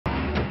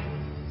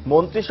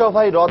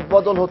মন্ত্রিসভায়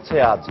রদবদল হচ্ছে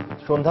আজ।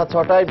 সন্ধ্যা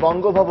 ৬টায়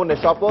বঙ্গভবনে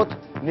শপথ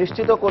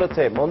নিশ্চিত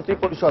করেছে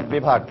মন্ত্রিপরিষদ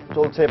বিভাগ।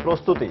 চলছে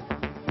প্রস্তুতি।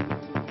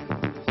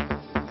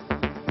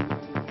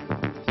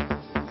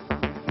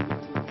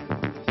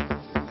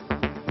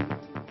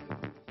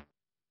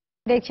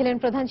 দেখছিলেন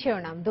প্রধান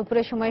শিরোনাম।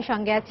 দুপুরের সময়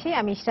সঙ্গে আছি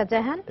আমি ইশরাত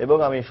জাহান এবং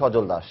আমি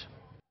সজল দাস।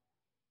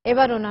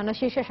 এবার অন্যান্য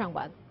শীর্ষ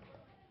সংবাদ।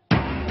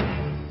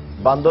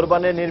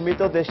 বান্দরবানে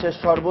নির্মিত দেশের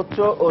সর্বোচ্চ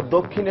ও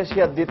দক্ষিণ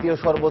এশিয়ার দ্বিতীয়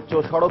সর্বোচ্চ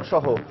সড়ক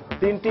সহ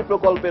 ৩টি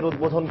প্রকল্পের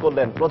উদ্বোধন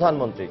করলেন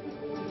প্রধানমন্ত্রী।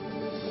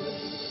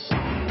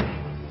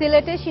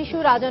 সিলেটে শিশু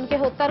রাজনকে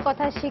হত্যার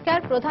কথা স্বীকার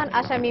প্রধান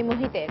আসামি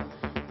মুহিতের।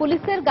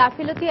 পুলিশের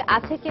গাফিলতি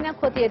আছে কিনা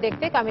খতিয়ে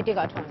দেখতে কমিটি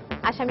গঠন।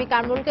 আসামি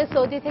কামরুলকে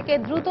সৌদি থেকে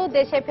দ্রুত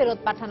দেশে ফেরত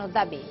পাঠানোর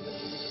দাবি।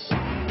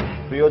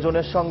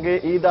 প্রিয়জনের সঙ্গে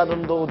ঈদ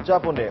আনন্দ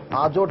উদযাপনে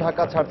আজও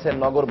ঢাকা ছাড়ছেন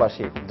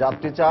নগরবাসী।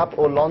 যাত্রী চাপ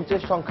ও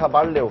লঞ্চের সংখ্যা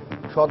বাড়লেও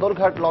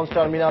সদরঘাট লঞ্চ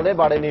টার্মিনালে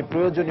বাড়েনি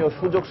প্রয়োজনীয়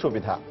সুযোগ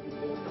সুবিধা।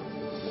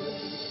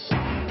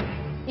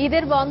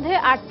 ঈদের বন্ধে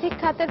আর্থিক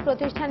খাতের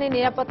প্রতিষ্ঠানের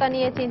নিরাপত্তা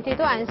নিয়ে চিন্তিত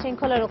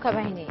আইনশৃঙ্খলা রক্ষা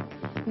বাহিনী।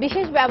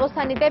 বিশেষ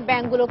ব্যবস্থা নিতে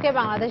ব্যাংকগুলোকে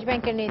বাংলাদেশ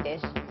ব্যাংকের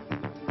নির্দেশ।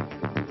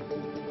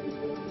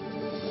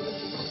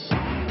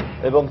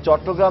 এবং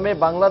চট্টগ্রামে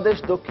বাংলাদেশ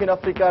দক্ষিণ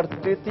আফ্রিকার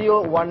তৃতীয়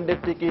ওয়ানডে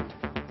টিকিট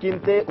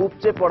কিনতে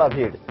উপচে পড়া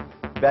ভিড়।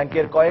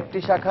 ব্যাংকের কয়েকটি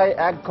শাখায়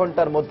 ১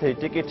 ঘন্টার মধ্যেই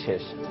টিকিট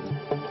শেষ।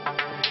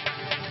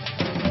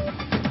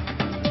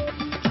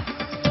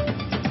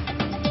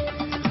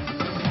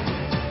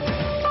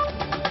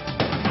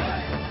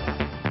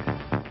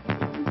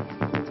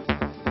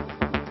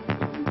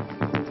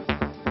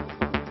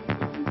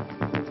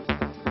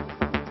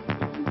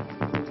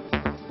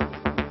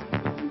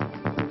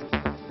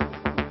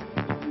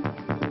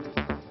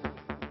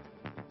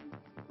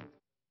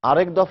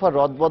 আরেক দফা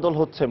রদবদল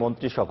হচ্ছে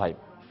মন্ত্রিসভায়।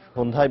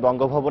 সন্ধ্যায়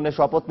বঙ্গভবনে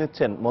শপথ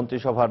নিচ্ছেন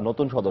মন্ত্রিসভার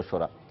নতুন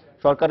সদস্যরা।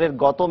 সরকারের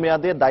গত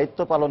মেয়াদে দায়িত্ব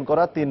পালন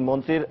করা ৩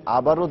 মন্ত্রীর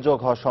আবারও যোগ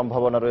হওয়ার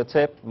সম্ভাবনা রয়েছে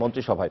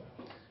মন্ত্রিসভায়।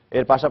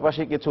 এর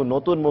পাশাপাশি কিছু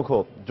নতুন মুখও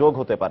যোগ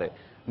হতে পারে।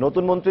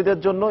 নতুন মন্ত্রীদের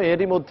জন্য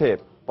এরই মধ্যে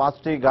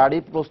 ৫টি গাড়ি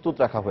প্রস্তুত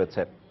রাখা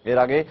হয়েছে। এর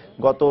আগে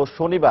গত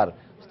শনিবার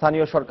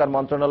স্থানীয় সরকার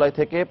মন্ত্রণালয়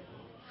থেকে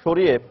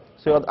সরিয়ে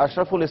সৈয়দ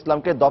আশরাফুল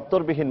ইসলামকে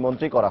দপ্তরবিহীন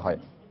মন্ত্রী করা হয়।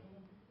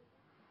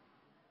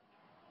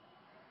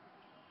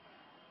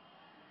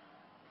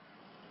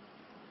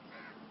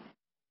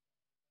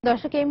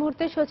 দর্শক, এই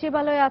মুহূর্তে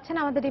সচিবালয়ে আছেন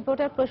আমাদের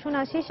রিপোর্টার প্রসূন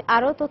আশিস।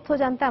 আরো তথ্য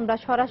জানতে আমরা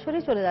সরাসরি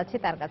চলে যাচ্ছি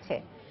তার কাছে।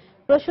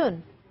 প্রসূন,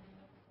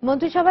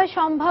 মন্ত্রিসভায়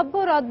সম্ভাব্য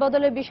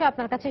রদবদলের বিষয়ে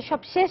আপনার কাছে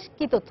সবশেষ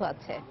কি তথ্য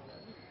আছে?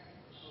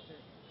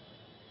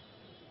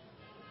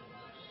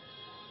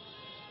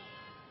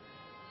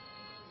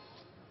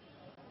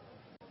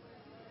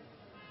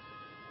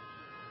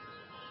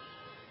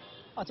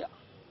 আচ্ছা,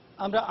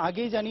 আমরা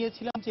আগেই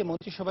জানিয়েছিলাম যে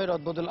মন্ত্রিসভায়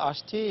রদবদল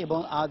আসছে এবং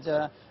আজ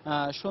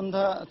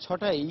সন্ধ্যা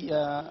 ৬টায়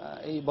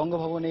এই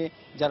বঙ্গভবনে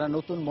যারা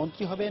নতুন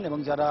মন্ত্রী হবেন এবং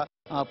যারা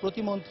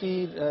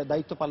প্রতিমন্ত্রীর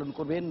দায়িত্ব পালন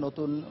করবেন,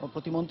 নতুন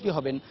প্রতিমন্ত্রী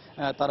হবেন,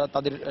 তারা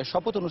তাদের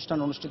শপথ অনুষ্ঠান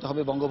অনুষ্ঠিত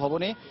হবে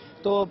বঙ্গভবনে।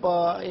 তো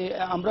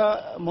আমরা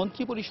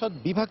মন্ত্রিপরিষদ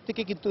বিভাগ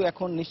থেকে কিন্তু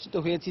এখন নিশ্চিত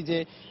হয়েছি যে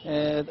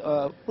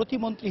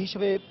প্রতিমন্ত্রী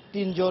হিসেবে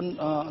 ৩ জন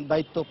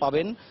দায়িত্ব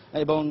পাবেন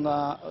এবং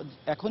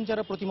এখন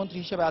যারা প্রতিমন্ত্রী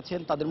হিসেবে আছেন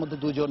তাদের মধ্যে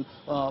 ২ জন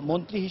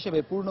মন্ত্রী হিসেবে,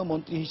 পূর্ণ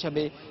মন্ত্রী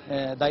হিসেবে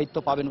দায়িত্ব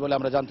পাবেন বলে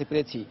আমরা জানতে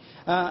পেরেছি।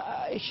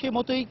 সে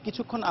মতোই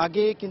কিছুক্ষণ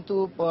আগে কিন্তু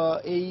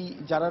এই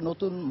যারা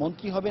নতুন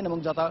মন্ত্রী হবেন এবং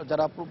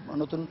যারা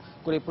নতুন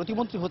করে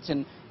প্রতিমন্ত্রী হচ্ছেন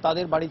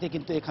তাদের বাড়িতে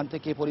কিন্তু এখান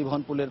থেকে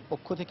পরিবহন পুলের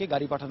পক্ষ থেকে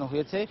গাড়ি পাঠানো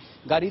হয়েছে।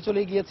 গাড়ি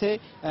চলে গিয়েছে।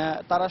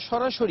 তারা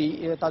সরাসরি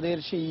তাদের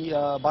সেই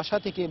বাসা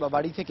থেকে বা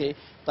বাড়ি থেকে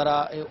তারা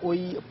ওই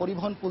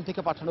পরিবহন পুল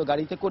থেকে পাঠানো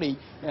গাড়িতে করেই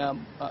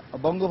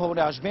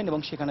বঙ্গভবনে আসবেন এবং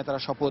সেখানে তারা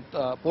শপথ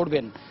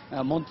পড়বেন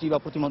মন্ত্রী বা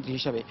প্রতিমন্ত্রী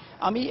হিসেবে।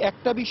 আমি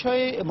একটা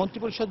বিষয়ে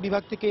মন্ত্রিপরিষদ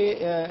বিভাগ থেকে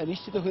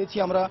নিশ্চিত হয়েছি,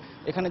 আমরা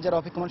এখানে যারা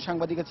অপেক্ষমান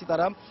সাংবাদিক আছি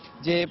তারা,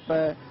 যে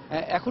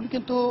এখন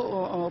কিন্তু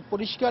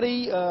পরিষ্কারই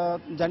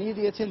জানিয়ে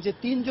দিয়েছেন যে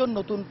 ৩ জন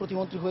নতুন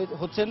প্রতিমন্ত্রী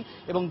হচ্ছেন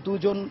এবং ২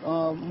 জন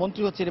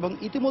মন্ত্রী হচ্ছেন এবং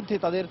ইতিমধ্যে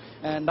তাদের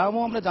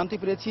নামও আমরা জানতে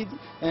পেরেছি।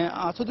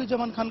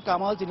 আসাদুজ্জামান খান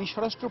কামাল, যিনি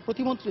স্বরাষ্ট্র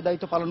প্রতিমন্ত্রীর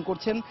দায়িত্ব পালন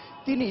করছেন,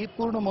 তিনি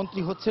পূর্ণ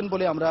মন্ত্রী হচ্ছেন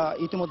বলে আমরা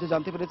ইতিমধ্যে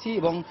জানতে পেরেছি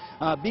এবং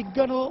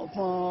বিজ্ঞান ও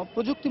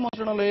প্রযুক্তি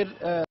মন্ত্রণালয়ের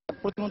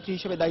প্রতিমন্ত্রী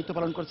হিসেবে দায়িত্ব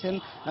পালন করছেন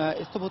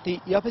স্থপতি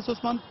ইয়াফেস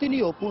ওসমান,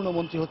 তিনিও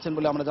পূর্ণমন্ত্রী হচ্ছেন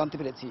বলে আমরা জানতে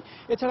পেরেছি।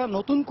 এছাড়া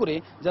নতুন করে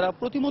যারা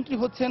প্রতিমন্ত্রী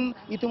হচ্ছেন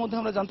ইতিমধ্যে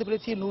আমরা জানতে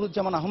পেরেছি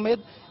নুরুজ্জামান আহমেদ,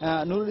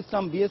 নুরুল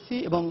ইসলাম বিএসসি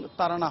এবং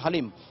তারানা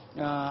হালিম,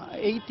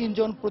 এই ৩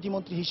 জন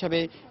প্রতিমন্ত্রী হিসেবে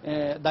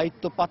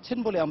দায়িত্ব পাচ্ছেন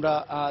বলে আমরা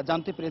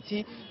জানতে পেরেছি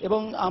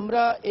এবং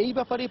আমরা এই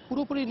ব্যাপারে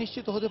পুরোপুরি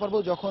নিশ্চিত হতে পারবো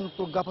যখন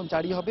প্রজ্ঞাপন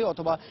জারি হবে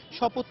অথবা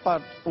শপথ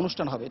পাঠ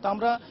অনুষ্ঠান হবে। তা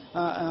আমরা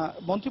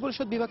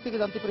মন্ত্রিপরিষদ বিভাগ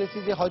থেকে জানতে পেরেছি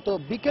যে হয়তো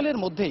বিকেলের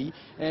মধ্যেই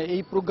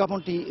এই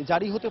প্রজ্ঞাপনটি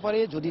জারি হতে পারে।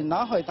 যদি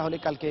না হয় তাহলে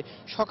কালকে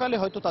সকালে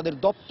হয়তো তাদের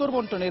দপ্তর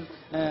বন্টনের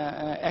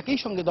একই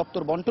সঙ্গে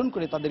দপ্তর বন্টন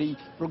করে তাদের এই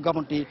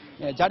প্রজ্ঞাপনটি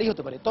জারি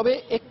হতে পারে। তবে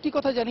একটি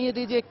কথা জানিয়ে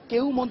দিই যে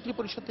কেউ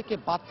মন্ত্রিপরিষদ থেকে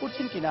বাদ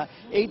পড়ছেন কিনা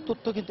এই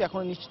তথ্য কিন্তু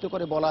এখনো নিশ্চিত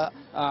করে বলা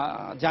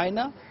যায়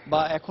না,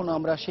 বা এখনো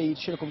আমরা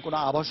সেরকম কোনো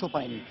আভাসও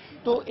পাইনি।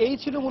 তো এই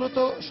ছিল মূলত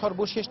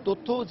সর্বশেষ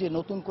তথ্য, যে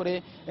নতুন করে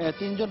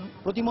 3 জন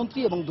প্রতিমন্ত্রী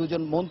এবং 2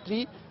 জন মন্ত্রী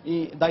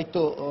দায়িত্ব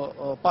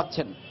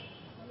পাচ্ছেন।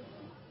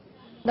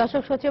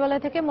 দর্শক,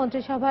 সচিবালয় থেকে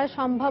মন্ত্রিসভার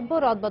সম্ভাব্য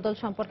রদবদল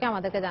সম্পর্কে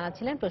আমাদেরকে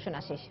জানাচ্ছিলেন প্রসূন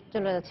আশিস।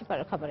 চলে যাচ্ছি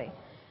পরের খবরে।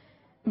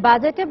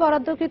 বাজেটে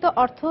বরাদ্দকৃত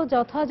অর্থ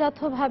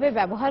যথাযথভাবে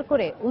ব্যবহার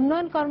করে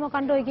উন্নয়ন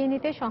কর্মকাণ্ড এগিয়ে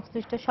নিতে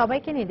সংশ্লিষ্ট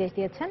সবাইকে নির্দেশ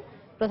দিয়েছেন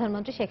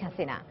প্রধানমন্ত্রী শেখ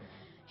হাসিনা।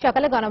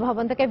 সকালে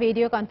গণভবন থেকে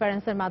ভিডিও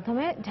কনফারেন্সের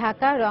মাধ্যমে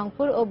ঢাকা,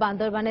 রংপুর ও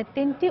বান্দরবানের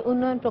 3টি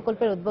উন্নয়ন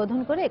প্রকল্পের উদ্বোধন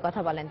করে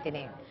একথা বলেন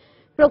তিনি।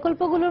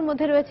 প্রকল্পগুলোর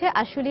মধ্যে রয়েছে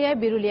আশুলিয়ায়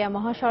বিরুলিয়া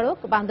মহাসড়ক,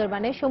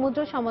 বান্দরবানে সমুদ্র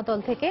সমতল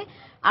থেকে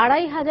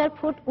 2500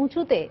 ফুট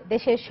উঁচুতে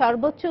দেশের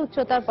সর্বোচ্চ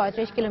উচ্চতার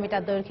 35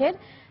 কিলোমিটার দৈর্ঘ্যের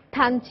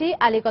থানচি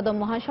আলীকদম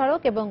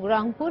মহাসড়ক এবং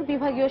রংপুর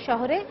বিভাগীয়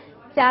শহরে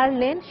 4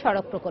 লেন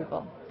সড়ক প্রকল্প।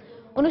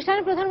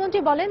 অনুষ্ঠানে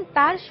প্রধানমন্ত্রী বলেন,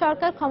 তার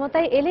সরকার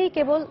ক্ষমতায় এলেই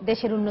কেবল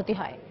দেশের উন্নতি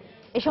হয়।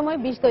 এ সময়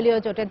 20 দলীয়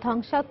জোটের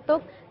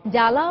ধ্বংসাত্মক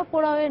জ্বালা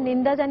পোড়াওয়ের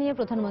নিন্দা জানিয়ে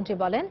প্রধানমন্ত্রী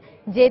বলেন,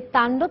 যে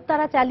তাণ্ডব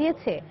তারা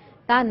চালিয়েছে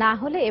তা না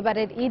হলে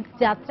এবারের ঈদ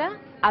যাত্রা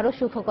আরো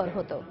সুখকর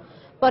হতো।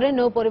 পরে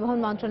নৌ পরিবহন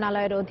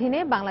মন্ত্রণালয়ের অধীনে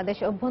বাংলাদেশ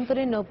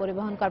অভ্যন্তরীণ নৌ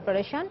পরিবহন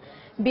কর্পোরেশন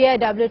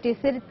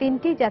BIWTCর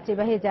 3টি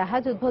যাত্রীবাহী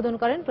জাহাজ উদ্বোধন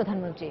করেন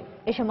প্রধানমন্ত্রী।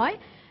 এ সময়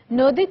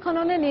নদী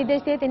খননের নির্দেশ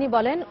দিয়ে তিনি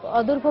বলেন,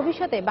 অদূর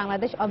ভবিষ্যতে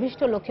বাংলাদেশ অভীষ্ট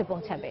লক্ষ্যে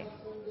পৌঁছাবে।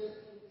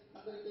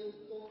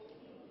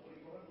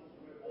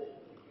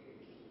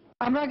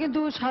 আমরা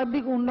কিন্তু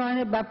সার্বিক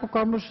উন্নয়নের ব্যাপক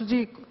কর্মসূচি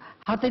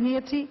হাতে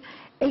নিয়েছি।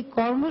 এই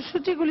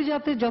কর্মসূচিগুলি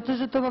যাতে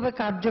যথাযথভাবে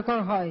কার্যকর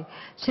হয়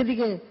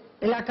সেদিকে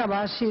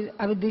এলাকাবাসীর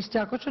আমি দৃষ্টি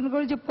আকর্ষণ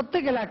করি, যে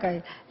প্রত্যেক এলাকায়,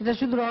 এটা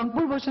শুধু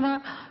রংপুর বসে না,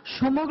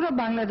 সমগ্র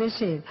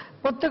বাংলাদেশের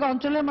প্রত্যেক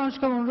অঞ্চলের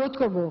মানুষকে অনুরোধ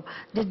করব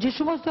যে যে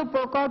সমস্ত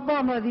প্রকল্প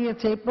আমরা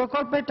দিয়েছি এই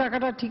প্রকল্পের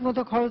টাকাটা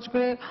ঠিকমতো খরচ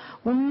করে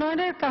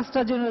উন্নয়নের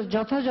কাজটা যেন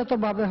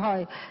যথাযথভাবে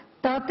হয়,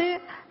 তাতে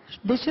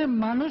দেশের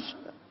মানুষ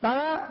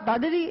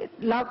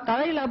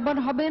তারাই লাভবান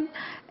হবেন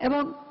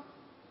এবং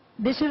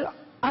দেশের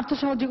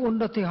আর্থসামাজিক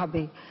উন্নতি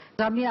হবে।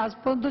 আমি আজ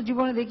পর্যন্ত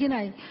জীবনে দেখি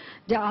নাই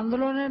যে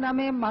আন্দোলনের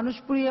নামে মানুষ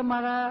পুড়িয়ে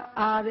মারা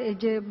আর এই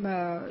যে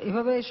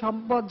এভাবে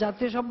সম্পদ,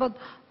 জাতীয় সম্পদ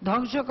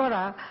ধ্বংস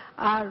করা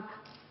আর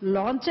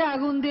লঞ্চে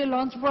আগুন দিয়ে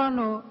লঞ্চ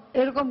পোড়ানো,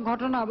 এরকম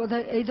ঘটনা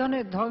বোধহয় এই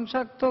ধরনের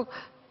ধ্বংসাত্মক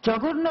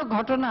জঘন্য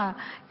ঘটনা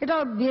এটা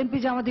বিএনপি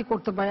জামাতি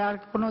করতে পারে, আর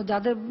কোনো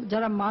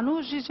যারা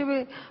মানুষ হিসেবে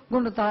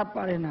গণ্য তারা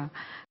পারে না।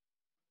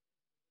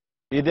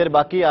 ঈদের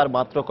বাকি আর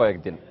মাত্র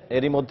কয়েকদিন,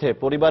 এরই মধ্যে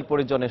পরিবার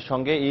পরিজনের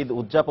সঙ্গে ঈদ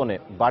উদযাপনে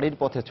বাড়ির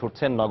পথে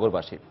ছুটছেন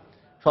নগরবাসী।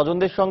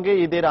 স্বজনদের সঙ্গে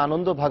ঈদের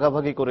আনন্দ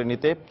ভাগাভাগি করে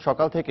নিতে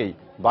সকাল থেকেই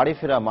বাড়ি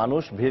ফেরা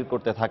মানুষ ভিড়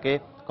করতে থাকে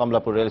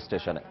কমলাপুর রেল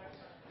স্টেশনে।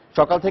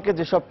 সকাল থেকে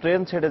যেসব ট্রেন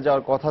ছেড়ে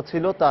যাওয়ার কথা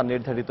ছিল তা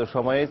নির্ধারিত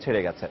সময়ে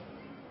ছেড়ে গেছে,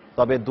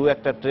 তবে দু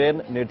একটা ট্রেন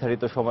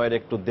নির্ধারিত সময়ের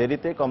একটু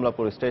দেরিতে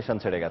কমলাপুর স্টেশন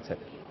ছেড়ে গেছে।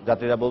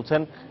 যাত্রীরা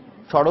বলছেন,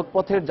 সড়ক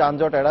পথের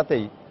যানজট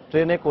এড়াতেই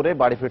ট্রেনে করে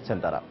বাড়ি ফিরছেন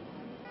তারা।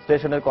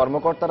 স্টেশনের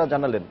কর্মকর্তারা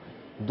জানালেন,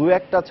 দু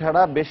একটা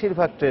ছাড়া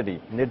বেশিরভাগ ট্রেনই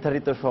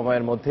নির্ধারিত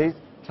সময়ের মধ্যেই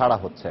ছাড়া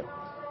হচ্ছে।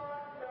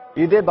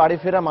 ঈদে বাড়ি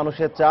ফেরা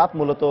মানুষের চাপ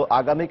মূলত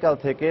আগামীকাল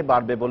থেকে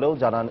বাড়বে বলেও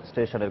জানান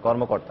স্টেশনের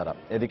কর্মকর্তারা।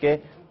 এদিকে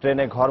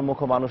ট্রেনে ঘরমুখ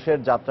মানুষের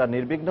যাত্রা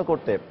নির্বিঘ্ন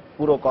করতে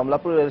পুরো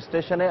কমলাপুর রেল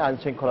স্টেশনে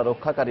আইনশৃঙ্খলা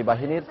রক্ষাকারী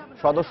বাহিনীর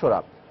সদস্যরা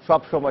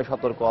সব সময়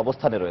সতর্ক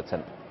অবস্থানে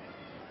রয়েছেন।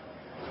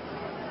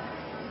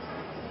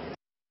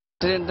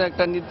 ট্রেনটা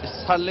একটা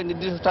ছাড়লে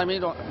নির্দিষ্ট টাইমে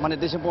মানে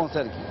দেশে পৌঁছে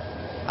আর কি,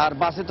 আর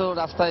বাসে তো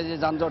রাস্তায় যে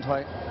যানজট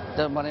হয়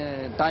মানে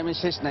টাইমে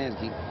শেষ নাই আর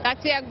কি।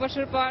 যাচ্ছি 1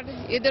 বছর পর,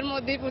 ঈদের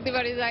মধ্যেই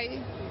প্রতিবারই যাই,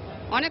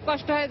 অনেক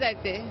কষ্ট হয়ে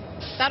যাইতে,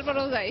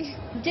 তারপরেও যাই।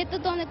 যেতে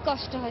তো অনেক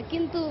কষ্ট হয়,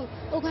 কিন্তু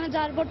ওখানে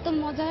যাওয়ার পর তো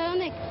মজা হয়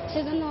অনেক,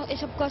 সেজন্য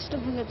এসব কষ্ট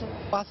ভুলে যায়।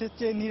 বাসের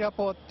চেয়ে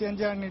নিরাপদ ট্রেন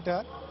জার্নিটা,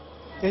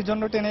 এই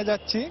জন্য ট্রেনে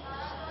যাচ্ছি।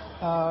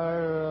 আর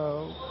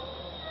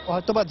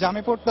হয়তোবা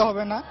জামে পড়তে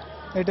হবে না,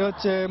 এটা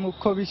হচ্ছে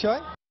মুখ্য বিষয়।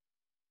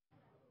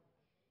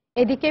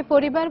 এদিকে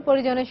পরিবার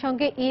পরিজনের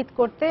সঙ্গে ঈদ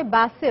করতে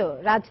বাসেও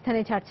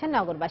রাজধানী ছাড়ছেন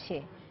নগরবাসী।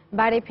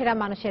 বাড়ি ফেরা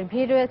মানুষের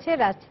ভিড় রয়েছে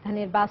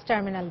রাজধানীর বাস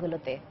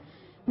টার্মিনালগুলোতে।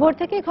 ভোর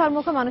থেকে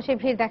ঘরমুখ মানুষের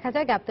ভিড় দেখা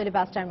যায় গাবতলী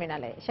বাস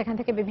টার্মিনালে। সেখান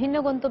থেকে বিভিন্ন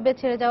গন্তব্যে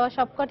ছেড়ে যাওয়া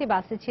সবকটি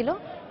বাসই ছিল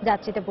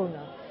যাত্রীতে পূর্ণ।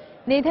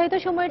 নির্ধারিত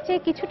সময়ের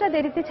চেয়ে কিছুটা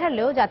দেরিতে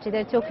ছাড়লেও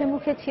যাত্রীদের চোখে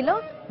মুখে ছিল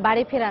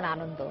বাড়ি ফেরার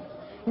আনন্দ।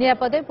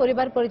 নিরাপদে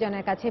পরিবার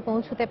পরিজনের কাছে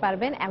পৌঁছতে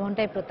পারবেন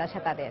এমনটাই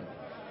প্রত্যাশা তাদের।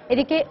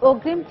 এদিকে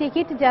অগ্রিম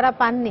টিকিট যারা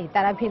পাননি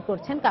তারা ভিড়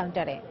করছেন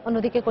কাউন্টারে।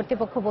 অন্যদিকে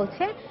কর্তৃপক্ষ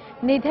বলছে,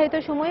 নির্ধারিত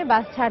সময়ে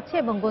বাস ছাড়ছে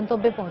এবং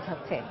গন্তব্যে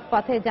পৌঁছাচ্ছে।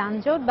 পথে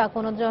যানজট বা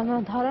কোনো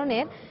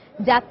ধরনের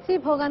যাত্রী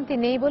ভোগান্তি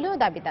নেই বলেও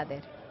দাবি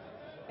তাদের।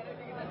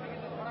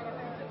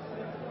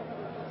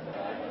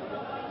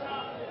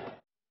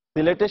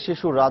 সিলেটে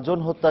শিশু রাজন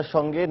হত্যার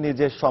সঙ্গে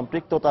নিজের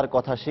সম্পৃক্ততার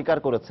কথা স্বীকার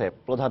করেছে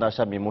প্রধান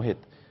আসামি মুহিত।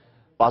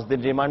 5 দিন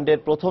রিমান্ডের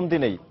প্রথম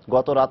দিনেই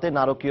গত রাতে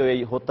নারকীয়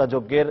এই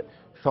হত্যাযজ্ঞের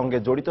সঙ্গে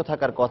জড়িত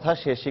থাকার কথা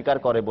সে স্বীকার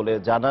করে বলে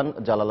জানান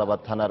জালালাবাদ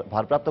থানার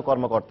ভারপ্রাপ্ত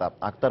কর্মকর্তা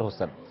আক্তার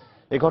হোসেন।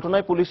 এই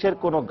ঘটনায় পুলিশের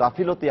কোনো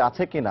গাফিলতি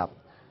আছে কিনা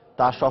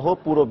তা সহ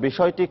পুরো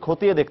বিষয়টি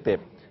খতিয়ে দেখতে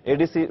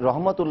এডিসি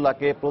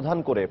রহমতুল্লাহকে প্রধান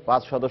করে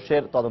 5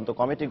 সদস্যের তদন্ত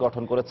কমিটি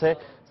গঠন করেছে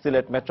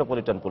সিলেট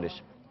মেট্রোপলিটন পুলিশ।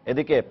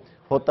 এদিকে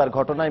হত্যার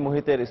ঘটনায়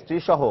মোহিতের স্ত্রী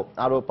সহ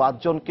আরো 5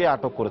 জনকে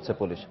আটক করেছে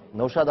পুলিশ।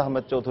 নৌশাদ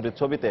আহমেদ চৌধুরীর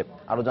ছবিতে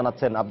আরো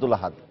জানাচ্ছেন আব্দুল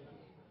আহাদ।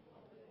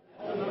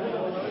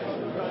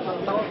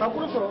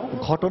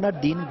 ঘটনার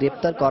দিন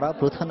গ্রেপ্তার করা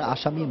প্রধান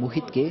আসামি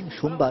মুহিতকে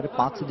সোমবার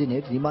 5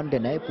 দিনের রিমান্ডে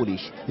নেয়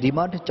পুলিশ।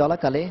 রিমান্ড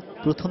চলাকালে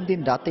প্রথম দিন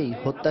রাতেই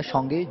হত্যার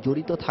সঙ্গে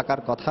জড়িত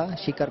থাকার কথা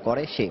স্বীকার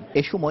করে সে।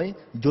 এ সময়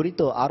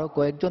জড়িত আরো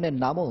কয়েকজনের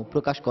নামও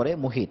প্রকাশ করে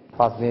মুহিত।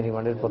 5 দিনের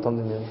রিমান্ডের প্রথম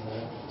দিনে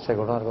সে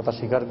ঘটনার কথা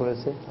স্বীকার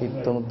করেছে।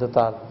 ইতিমধ্যে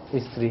তার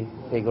স্ত্রী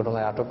এই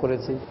ঘটনায় আটক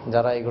করেছি।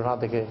 যারা এই ঘটনা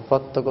থেকে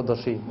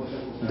প্রত্যক্ষদর্শী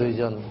 2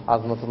 জন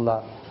আজমতুল্লাহ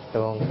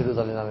এবং ফিরোজ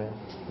আলী নামে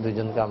 2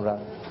 জনকে আমরা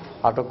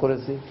আটক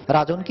করেছি।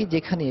 রাজনকে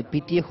যেখানে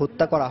পিটিয়ে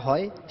হত্যা করা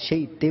হয়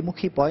সেই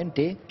তেমুখী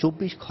পয়েন্টে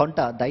 24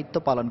 ঘন্টা দায়িত্ব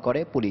পালন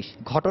করে পুলিশ।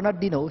 ঘটনার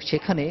দিনও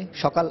সেখানে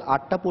সকাল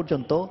 8টা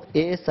পর্যন্ত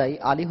এএসআই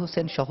আলী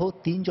হোসেন সহ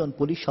 3 জন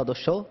পুলিশ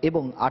সদস্য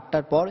এবং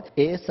 8টার পর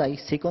এএসআই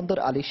সিকন্দর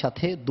আলীর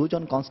সাথে 2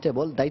 জন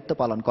কনস্টেবল দায়িত্ব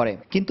পালন করে।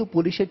 কিন্তু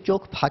পুলিশের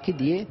চোখ ফাঁকি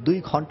দিয়ে 2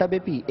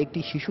 ঘণ্টাব্যাপী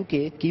একটি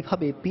শিশুকে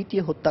কিভাবে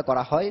পিটিয়ে হত্যা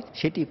করা হয়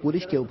সেটি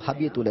পুলিশকেও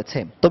ভাবিয়ে তুলেছে।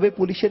 তবে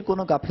পুলিশের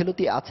কোনো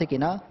গাফেলতি আছে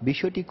কিনা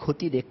বিষয়টি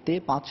খতিয়ে দেখতে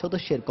 5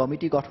 সদস্যের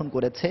কমিটি গঠন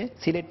করেছে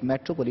সিলেট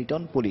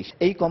মেট্রোপলিটন পুলিশ।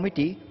 এই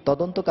কমিটি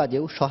তদন্ত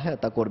কাজেও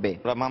সহায়তা করবে।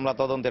 মামলা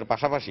তদন্তের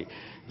পাশাপাশি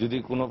যদি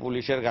কোনো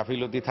পুলিশের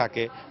গাফিলতি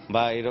থাকে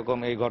বা এরকম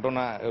এই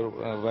ঘটনা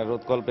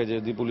রোধকল্পে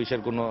যদি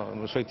পুলিশের কোনো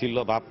শৈথিল্য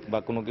ভাব বা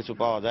কোনো কিছু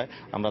পাওয়া যায়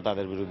আমরা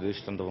তাদের বিরুদ্ধে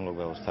দৃষ্টান্তমূলক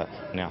ব্যবস্থা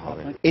নেওয়া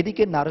হবে।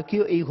 এদিকে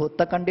নারকীয় এই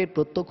হত্যাকাণ্ডের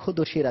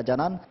প্রত্যক্ষদর্শীরা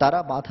জানান তারা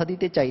বাধা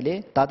দিতে চাইলে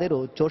তাদেরও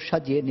চোর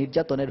সাজিয়ে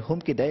নির্যাতনের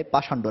হুমকি দেয়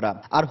পাষাণ্ডরা।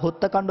 আর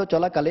হত্যাকাণ্ড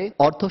চলাকালে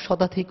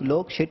অর্ধশতাধিক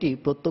লোক সেটি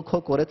প্রত্যক্ষ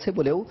করেছে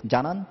বলেও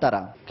জানান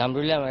তারা।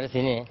 কামরুলে আমার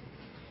চিনে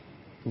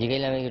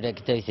জিগাইলাম এটা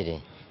কিতা হয়েছে রে,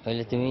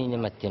 বলে তুমি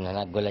মারতিও না,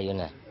 নাক গলাইও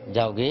না,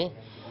 যাও গে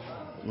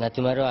না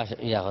তোমারও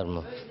ইয়া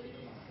করমো,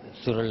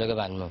 চোরের লগে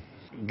বানমো।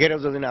 গেরেও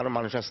যদি আরো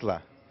মানুষ আসলা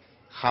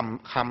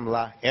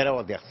হামলা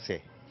এরাও দেখছে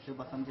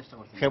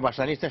সে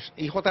বাঁচানি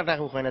এই কথাটা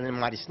কেউ হয় না,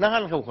 মারিস না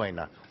হাল কেউ হয়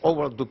না, ও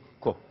বড়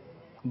দুঃখ।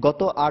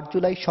 গত 8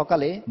 জুলাই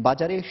সকালে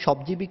বাজারে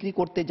সবজি বিক্রি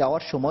করতে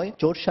যাওয়ার সময়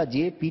চোর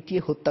সাজিয়ে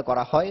পিটিয়ে হত্যা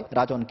করা হয়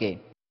রাজনকে।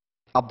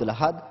 আব্দুল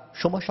আহাদ,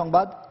 সময়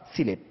সংবাদ,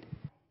 সিলেট।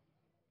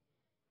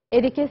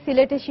 এদিকে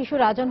সিলেটে শিশু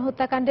রাজন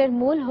হত্যাকাণ্ডের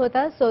মূল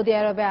হোতা সৌদি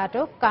আরবে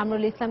আটক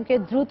কামরুল ইসলামকে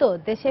দ্রুত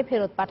দেশে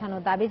ফেরত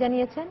পাঠানোর দাবি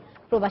জানিয়েছেন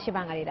প্রবাসী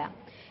বাঙালিরা।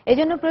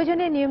 এজন্য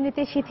প্রয়োজনীয়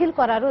নিয়মনীতি শিথিল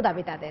করারও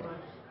দাবি তাদের।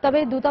 তবে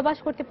দূতাবাস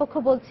কর্তৃপক্ষ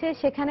বলছে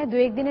সেখানে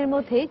 2-1 দিনের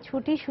মধ্যেই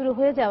ছুটি শুরু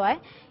হয়ে যাওয়ায়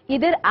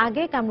ঈদের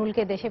আগে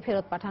কামরুলকে দেশে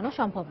ফেরত পাঠানো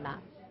সম্ভব না।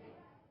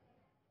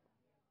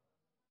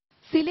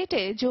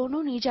 সিলেটে যৌন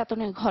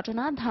নির্যাতনের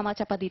ঘটনা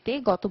ধামাচাপা দিতে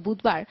গত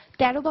বুধবার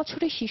 13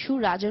 বছরের শিশু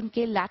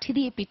রাজনকে লাঠি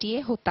দিয়ে পিটিয়ে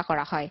হত্যা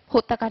করা হয়।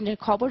 হত্যাকাণ্ডের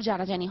খবর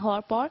জানাজানি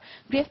হওয়ার পর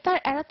গ্রেফতার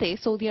এড়াতে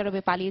সৌদি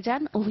আরবে পালিয়ে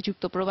যান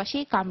অভিযুক্ত প্রবাসী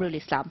কামরুল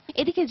ইসলাম।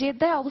 এদিকে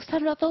জেদ্দায়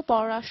অবস্থানরত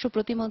পররাষ্ট্র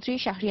প্রতিমন্ত্রী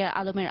শাহরিয়ার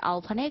আলমের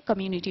আহ্বানে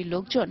কমিউনিটির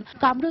লোকজন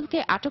কামরুলকে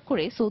আটক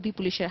করে সৌদি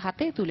পুলিশের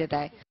হাতে তুলে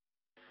দেয়।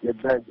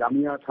 জেদ্দায়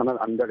জামিয়া থানার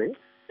আন্ডারে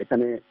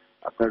এখানে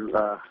আপনার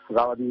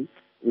রাওয়াদি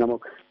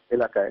নামক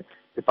এলাকায়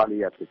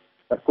পালিয়ে আছে।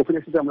 তার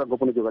কফিলের সাথে আমরা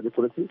গোপনে যোগাযোগ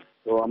করেছি।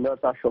 তো আমরা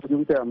তার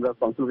সহযোগিতায় আমরা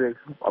কনসুলেট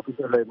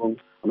অফিসাররা এবং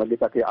আমরা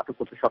তাকে আটক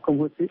করতে সক্ষম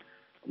হয়েছি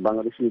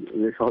বাংলাদেশি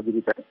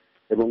সহযোগিতায়,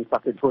 এবং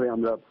তাকে ধরে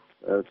আমরা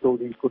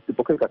সৌদি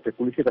কর্তৃপক্ষের কাছে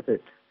পুলিশের কাছে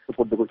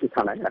সুপর্দ করছি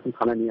থানায়। এখন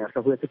থানায় নিয়ে আসা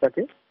হয়েছে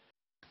তাকে।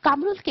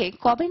 কামরুলকে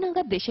কবে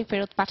নাগাদ দেশে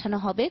ফেরত পাঠানো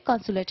হবে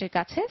কনসুলেটের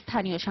কাছে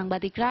স্থানীয়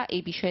সাংবাদিকরা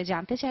এই বিষয়ে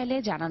জানতে চাইলে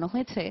জানানো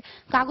হয়েছে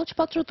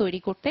কাগজপত্র তৈরি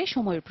করতে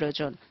সময়ের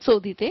প্রয়োজন।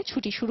 সৌদিতে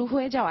ছুটি শুরু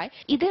হয়ে যাওয়ায়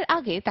ঈদের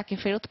আগে তাকে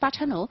ফেরত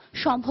পাঠানো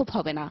সম্ভব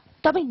হবে না।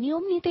 তবে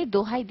নিয়ম নীতির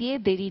দোহাই দিয়ে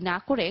দেরি না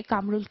করে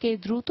কামরুলকে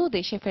দ্রুত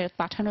দেশে ফেরত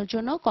পাঠানোর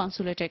জন্য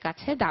কনসুলেটের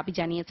কাছে দাবি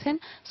জানিয়েছেন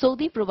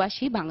সৌদি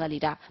প্রবাসী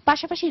বাঙালিরা।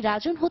 পাশাপাশি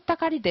রাজন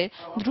হত্যাকারীদের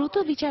দ্রুত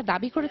বিচার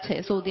দাবি করেছে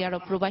সৌদি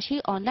আরব প্রবাসী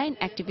অনলাইন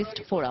অ্যাক্টিভিস্ট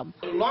ফোরাম।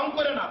 লং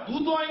করে না,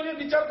 দ্রুত আইনের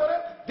বিচার করে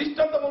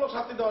দৃষ্টান্তমূলক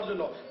শাস্তি দেওয়ার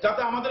জন্য,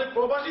 যাতে আমাদের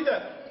প্রবাসীদের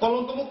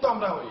কলঙ্কমুক্ত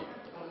আমরা হই।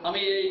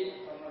 আমি এই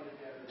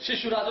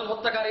শিশু রাজন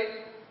হত্যাকারীর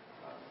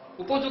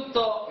উপযুক্ত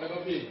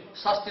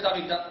শাস্তি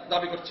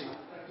দাবি করছি।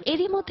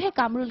 এরই মধ্যে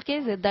কামরুলকে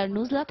জেদ্দার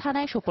নুজলা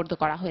থানায় সোপর্দ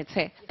করা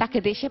হয়েছে। তাকে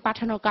দেশে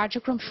পাঠানোর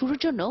কার্যক্রম শুরুর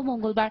জন্য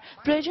মঙ্গলবার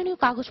প্রয়োজনীয়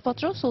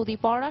কাগজপত্র সৌদি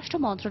পররাষ্ট্র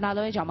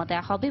মন্ত্রণালয়ে জমা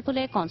দেওয়া হবে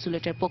বলে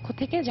কনসুলেটের পক্ষ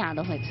থেকে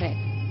জানানো হয়েছে।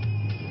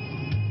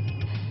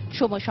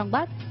 সময়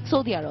সংবাদ,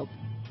 সৌদি আরব।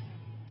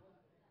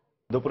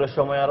 দুপুরের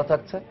সময় আরো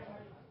থাকছে।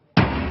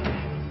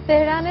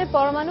 তেহরানের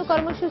পরমাণু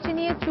কর্মসূচি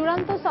নিয়ে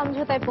চূড়ান্ত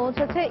সমঝোতায়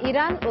পৌঁছেছে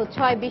ইরান ও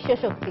 6 বিশ্ব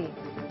শক্তি।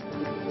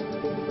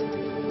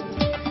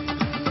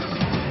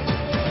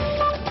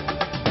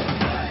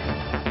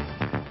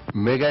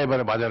 মেগা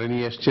এবার বাজারে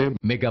নিয়ে এসছে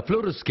mega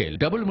fluoro scale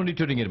double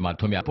monitoring এর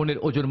মাধ্যমে আপনের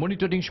ওজন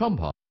মনিটরিং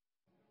সম্ভব।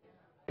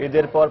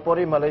 ঈদের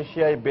পরপরই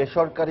মালয়েশিয়ায়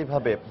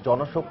বেসরকারিভাবে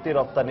জনশক্তি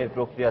রপ্তানির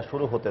প্রক্রিয়া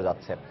শুরু হতে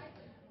যাচ্ছে।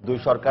 দুই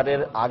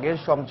সরকারের আগের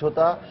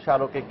সমঝোতা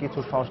স্মারকে কিছু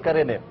সংস্কার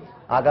এনে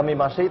আগামী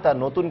মাসেই তা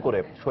নতুন করে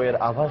সইয়ের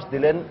আভাস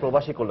দিলেন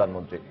প্রবাসী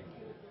কল্যাণমন্ত্রী।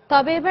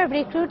 তবে এবার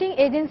রিক্রুটিং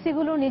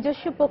এজেন্সিগুলোর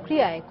নিজস্ব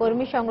প্রক্রিয়ায়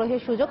কর্মী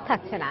সংগ্রহের সুযোগ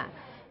থাকছে না।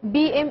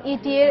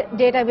 BMET এর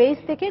ডেটাবেস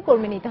থেকে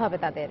কর্মী নিতে হবে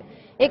তাদের।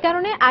 এ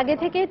কারণে আগে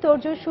থেকে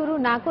তোড়জোড় শুরু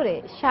না করে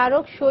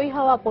স্মারক সই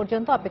হওয়া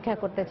পর্যন্ত অপেক্ষা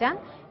করতে চান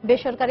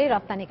বেসরকারি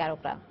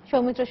রপ্তানিকারকরা।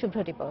 সৌমিত্র শুভ্র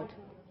রিপোর্ট।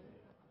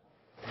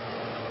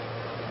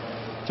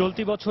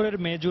 চলতি বছরের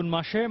মে জুন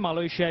মাসে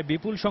মালয়েশিয়ায়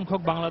বিপুল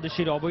সংখ্যক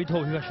বাংলাদেশির অবৈধ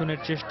অভিবাসনের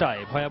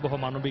চেষ্টায় ভয়াবহ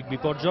মানবিক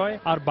বিপর্যয়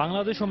আর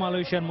বাংলাদেশ ও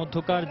মালয়েশিয়ার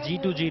মধ্যকার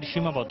G2G'র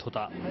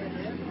সীমাবদ্ধতা।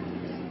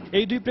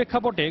 এই দুই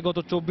প্রেক্ষাপটে গত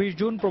 24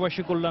 জুন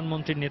প্রবাসী কল্যাণ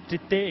মন্ত্রীর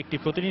নেতৃত্বে একটি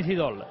প্রতিনিধি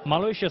দল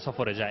মালয়েশিয়া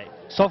সফরে যায়।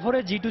 সফরে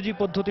G2G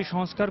পদ্ধতি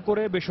সংস্কার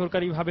করে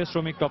বেসরকারিভাবে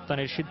শ্রমিক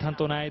রপ্তানির সিদ্ধান্ত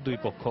নেয় দুই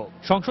পক্ষ।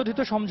 সংশোধিত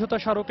সমঝোতা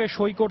স্মারকে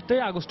সই করতে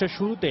আগস্টের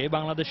শুরুতে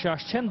বাংলাদেশে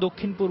আসছেন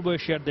দক্ষিণ পূর্ব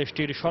এশিয়ার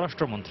দেশটির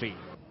স্বরাষ্ট্রমন্ত্রী।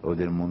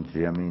 ওদের মন্ত্রী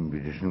আমি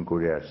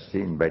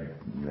ইনভাইট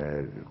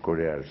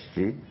করে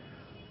আসছি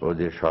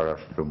ওদের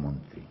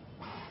স্বরাষ্ট্রমন্ত্রী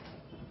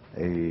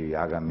এই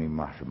আগামী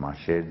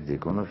মাসের যে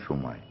কোনো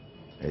সময়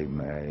এই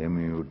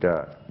এমইউটা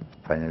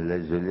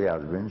ফাইনালাইজ হলে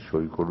আসবেন,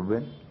 সই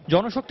করবেন।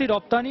 জনশক্তি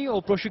রপ্তানি ও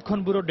প্রশিক্ষণ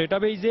ব্যুরোর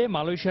ডেটাবেইজে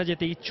মালয়েশিয়া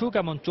যেতে ইচ্ছুক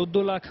এমন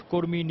 14 লাখ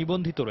কর্মী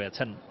নিবন্ধিত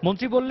রয়েছেন।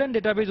 মন্ত্রী বললেন,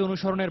 ডেটাবেইজ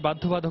অনুসরণের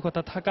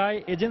বাধ্যবাধকতা থাকায়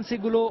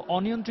এজেন্সিগুলো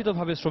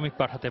অনিয়ন্ত্রিতভাবে শ্রমিক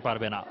পাঠাতে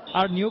পারবে না,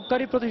 আর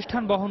নিয়োগকারী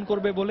প্রতিষ্ঠান বহন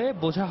করবে বলে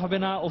বোঝা হবে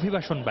না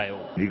অভিবাসন ব্যয়।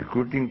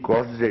 রিক্রুটিং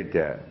কস্ট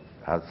যেটা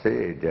আছে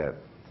এটা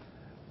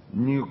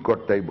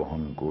নিয়োগকর্তাই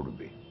বহন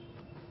করবে।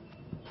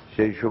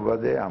 সেই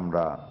সুবাদে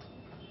আমরা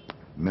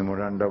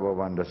মেমোরান্ডাম অব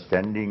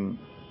আন্ডারস্ট্যান্ডিং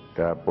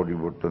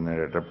পরিবর্তনের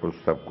একটা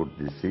প্রস্তাব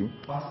করতেছি।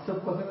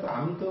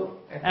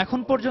 এখন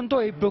পর্যন্ত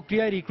এই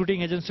প্রক্রিয়ায় রিক্রুটিং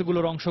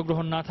এজেন্সিগুলোর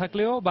অংশগ্রহণ না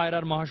থাকলেও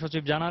বাইরার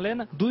মহাসচিব জানালেন,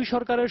 দুই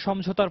সরকারের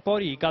সমঝোতার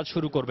পরই কাজ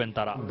শুরু করবেন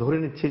তারা। ধরে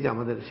নিচ্ছি যে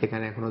আমাদের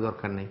সেখানে এখনো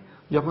দরকার নেই,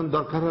 যখন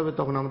দরকার হবে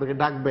তখন আমাদেরকে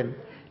ডাকবেন,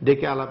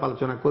 ডেকে আলাপ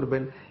আলোচনা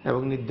করবেন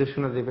এবং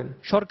নির্দেশনা দেবেন।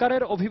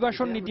 সরকারের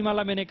অভিবাসন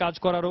নীতিমালা মেনে কাজ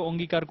করারও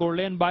অঙ্গীকার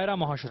করলেন বাইরা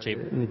মহাসচিব।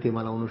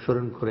 নীতিমালা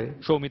অনুসরণ করে।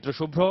 সৌমিত্র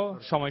শুভ্র,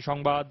 সময়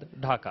সংবাদ,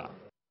 ঢাকা।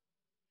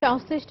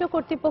 সংশ্লিষ্ট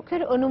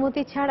কর্তৃপক্ষের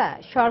অনুমতি ছাড়া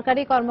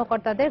সরকারি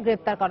কর্মকর্তাদের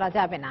গ্রেপ্তার করা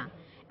যাবে না,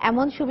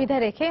 এমন সুবিধা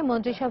রেখে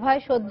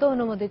মন্ত্রিসভায় সদ্য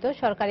অনুমোদিত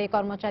সরকারি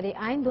কর্মচারী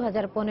আইন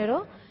 2015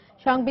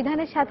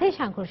 সংবিধানের সাথেই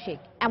সাংঘর্ষিক,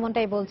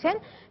 এমনটাই বলছেন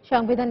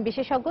সংবিধান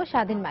বিশেষজ্ঞ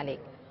স্বাধীন মালিক।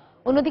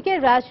 অন্যদিকে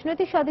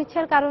রাজনৈতিক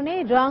সদিচ্ছার কারণে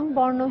রং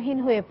বর্ণহীন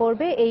হয়ে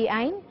পড়বে এই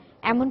আইন,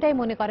 এমনটাই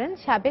মনে করেন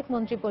সাবেক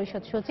মন্ত্রী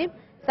পরিষদ সচিব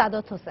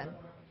সাদত হোসেন।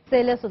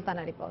 সেলিয়া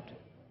সুলতানা রিপোর্ট।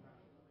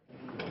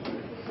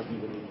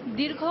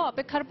 দীর্ঘ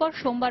অপেক্ষার পর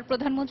সোমবার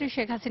প্রধানমন্ত্রী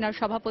শেখ হাসিনার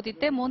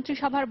সভাপতিত্বে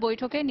মন্ত্রিসভার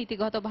বৈঠকে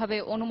নীতিগতভাবে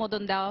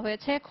অনুমোদন দেওয়া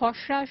হয়েছে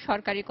খসড়া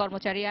সরকারি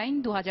কর্মচারী আইন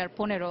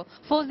 2015।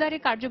 ফৌজদারি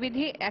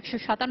কার্যবিধি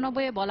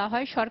 197-এ বলা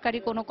হয়, সরকারি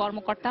কোনো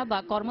কর্মকর্তা বা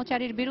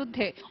কর্মচারীর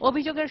বিরুদ্ধে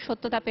অভিযোগের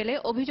সত্যতা পেলে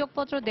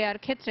অভিযোগপত্র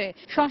দেওয়ার ক্ষেত্রে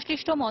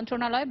সংশ্লিষ্ট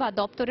মন্ত্রণালয় বা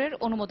দপ্তরের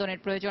অনুমোদনের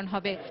প্রয়োজন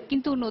হবে।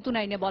 কিন্তু নতুন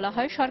আইনে বলা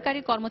হয়, সরকারি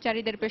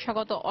কর্মচারীদের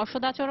পেশাগত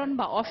অসদাচরণ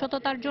বা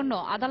অসততার জন্য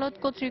আদালত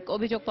কর্তৃক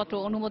অভিযোগপত্র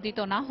অনুমোদিত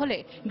না হলে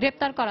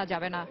গ্রেপ্তার করা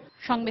যাবে না।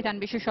 সংবিধান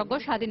বিশেষজ্ঞ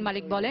স্বাধীন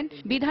মালিক বলেন,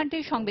 বিধানটি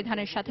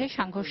সংবিধানের সাথে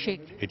সাংঘর্ষিক।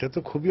 এটা তো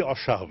খুবই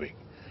অস্বাভাবিক।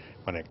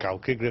 মানে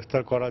কাউকে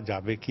গ্রেফতার করা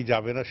যাবে কি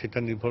যাবে না সেটা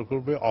নির্ভর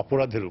করবে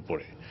অপরাধের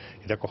উপরে।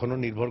 এটা কখনো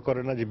নির্ভর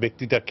করে না যে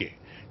ব্যক্তিটাকে,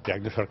 যে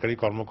একজন সরকারি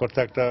কর্মকর্তা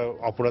একটা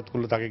অপরাধ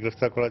করলে তাকে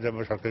গ্রেফতার করা যাবে,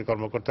 সরকারি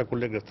কর্মকর্তা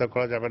করলে গ্রেফতার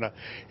করা যাবে না।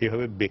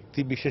 এভাবে ব্যক্তি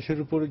বিশেষের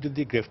উপরে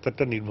যদি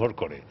গ্রেফতারটা নির্ভর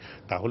করে,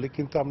 তাহলে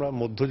কিন্তু আমরা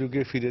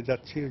মধ্যযুগে ফিরে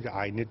যাচ্ছি, যে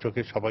আইনের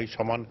চোখে সবাই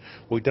সমান,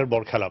 ওইটার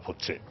বরখেলাপ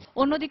হচ্ছে।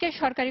 অন্যদিকে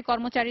সরকারি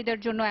কর্মচারীদের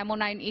জন্য এমন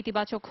আইন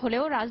ইতিবাচক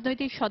হলেও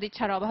রাজনৈতিক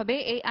সদিচ্ছার অভাবে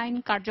এই আইন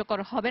কার্যকর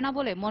হবে না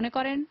বলে মনে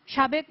করেন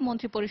সাবেক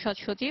মন্ত্রী পরিষদ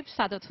সচিব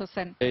সাদত হোসেন।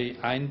 এই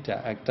আইনটা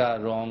একটা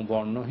রং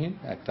বর্ণহীন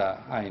একটা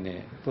আইনে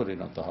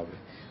পরিণত হবে,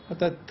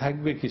 অর্থাৎ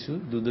থাকবে কিছু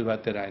দুধে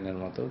ভাতের আইনের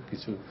মতো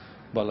কিছু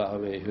বলা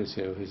হবে এই হয়েছে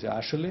ওই হয়েছে।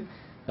 আসলে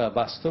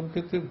বাস্তব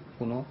ক্ষেত্রে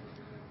কোনো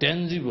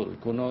ট্যাঞ্জিবল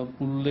কোনো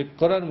উল্লেখ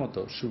করার মতো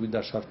সুবিধা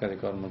সরকারি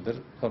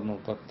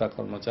কর্মকর্তা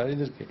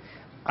কর্মচারীদেরকে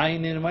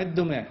আইনের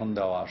মাধ্যমে এখন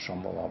দেওয়া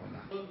সম্ভব হবে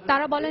না।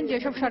 তারা বলেন,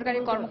 যেসব সরকারি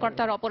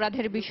কর্মকর্তার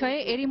অপরাধের বিষয়ে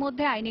এরই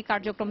মধ্যে আইনি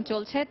কার্যক্রম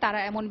চলছে, তারা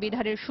এমন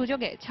বিধানের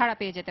সুযোগে ছাড়া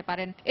পেয়ে যেতে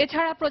পারেন।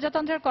 এছাড়া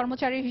প্রজাতন্ত্রের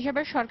কর্মচারী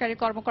হিসেবে সরকারি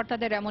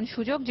কর্মকর্তাদের এমন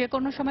সুযোগ যে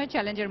কোনো সময়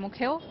চ্যালেঞ্জের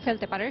মুখেও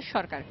ফেলতে পারে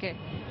সরকারকে।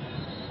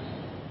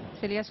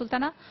 সেলিয়া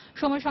সুলতানা,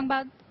 সময়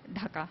সংবাদ,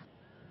 ঢাকা।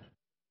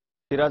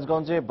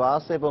 সিরাজগঞ্জে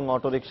বাস এবং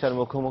অটোরিকশার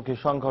মুখোমুখি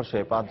সংঘর্ষে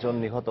 5 জন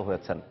নিহত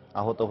হয়েছেন,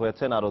 আহত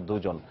হয়েছেন আরো 2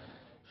 জন।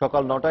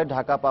 সকাল 9টায়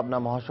ঢাকা পাবনা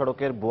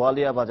মহাসড়কের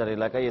বোয়ালিয়া বাজার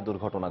এলাকায় এই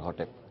দুর্ঘটনা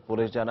ঘটে।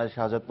 পুলিশ জানায়,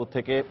 শাহজাদপুর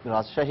থেকে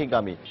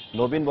রাজশাহীগামী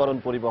নবীন বরণ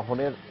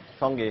পরিবহনের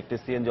সঙ্গে একটি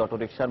সিএনজি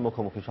অটোরিকশার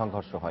মুখোমুখি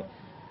সংঘর্ষ হয়।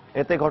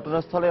 এতে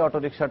ঘটনাস্থলে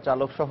অটোরিকশার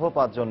চালক সহ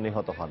 5 জন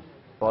নিহত হন।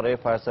 পরে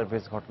ফায়ার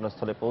সার্ভিস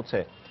ঘটনাস্থলে পৌঁছে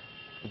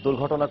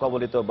দুর্ঘটনা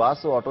কবলিত বাস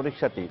ও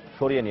অটোরিকশাটি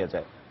সরিয়ে নিয়ে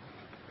যায়।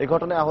 এই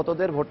ঘটনায়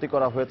আহতদের ভর্তি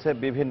করা হয়েছে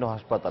বিভিন্ন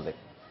হাসপাতালে।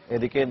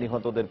 এদিকে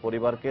নিহতদের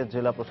পরিবারকে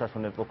জেলা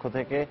প্রশাসনের পক্ষ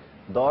থেকে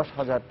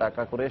 10,000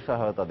 টাকা করে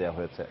সহায়তা দেওয়া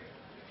হয়েছে।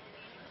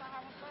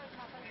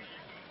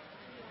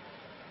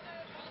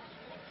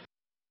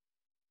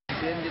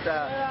 সিএনজিটা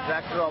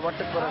ট্রাক্টর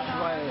ওভারটেক করার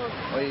সময়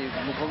ওই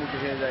মুখোমুখি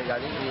হয়ে যায়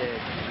গাড়ি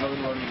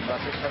নবীনগঞ্জ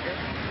বাসের সাথে,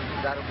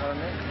 যার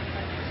কারণে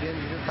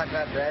সিএনজিতে থাকা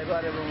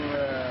ড্রাইভার এবং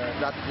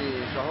যাত্রী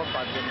সহ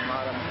 5 জন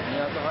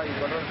নিহত হয় এই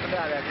ঘটনাস্থলে,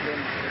 আর একজন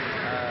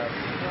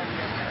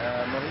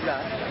মহিলা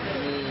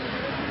তিনি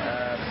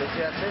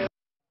বেঁচে আছে।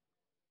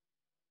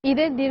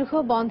 ঈদের দীর্ঘ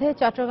বন্ধে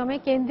চট্টগ্রামে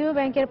কেন্দ্রীয়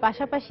ব্যাংকের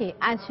পাশাপাশি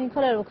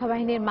আইনশৃঙ্খলা রক্ষা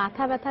বাহিনীর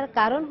মাথা ব্যথার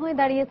কারণ হয়ে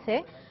দাঁড়িয়েছে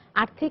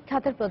আর্থিক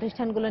খাতের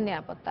প্রতিষ্ঠানগুলোর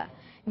নিরাপত্তা।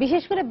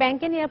 বিশেষ করে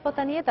ব্যাংকের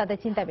নিরাপত্তা নিয়ে তাদের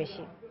চিন্তা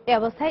বেশি। এই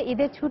অবস্থায়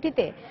ঈদের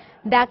ছুটিতে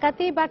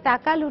ডাকাতি বা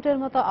টাকা লুটের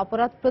মতো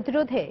অপরাধ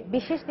প্রতিরোধে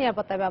বিশেষ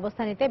নিরাপত্তা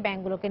ব্যবস্থা নিতে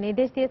ব্যাংকগুলোকে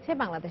নির্দেশ দিয়েছে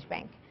বাংলাদেশ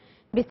ব্যাংক।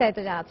 বিস্তারিত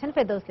জানাচ্ছেন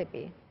ফেরদৌস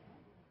লিপি।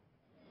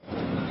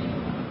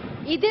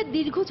 ঈদের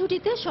দীর্ঘ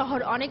ছুটিতে শহর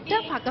অনেকটা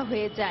ফাঁকা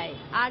হয়ে যায়,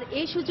 আর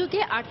এই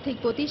সুযোগে আর্থিক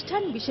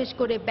প্রতিষ্ঠান বিশেষ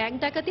করে ব্যাংক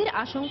ডাকাতির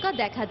আশঙ্কা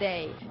দেখা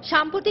দেয়।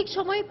 সাম্প্রতিক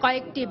সময়ে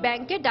কয়েকটি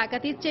ব্যাংকে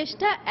ডাকাতির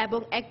চেষ্টা এবং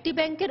একটি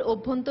ব্যাংকের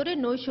অভ্যন্তরে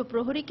নৈশ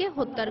প্রহরীকে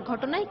হত্যার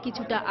ঘটনায়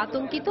কিছুটা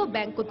আতঙ্কিত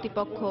ব্যাংক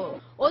কর্তৃপক্ষ।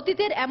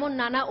 অতীতের এমন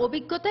নানা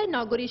অভিজ্ঞতায়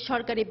নগরীর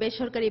সরকারি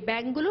বেসরকারি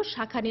ব্যাংকগুলোর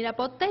শাখা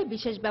নিরাপত্তায়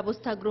বিশেষ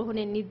ব্যবস্থা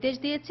গ্রহণের নির্দেশ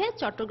দিয়েছে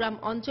চট্টগ্রাম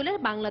অঞ্চলের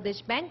বাংলাদেশ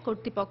ব্যাংক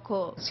কর্তৃপক্ষ।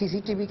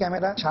 সিসিটিভি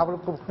ক্যামেরা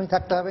সার্বক্ষণিক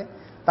থাকতে হবে,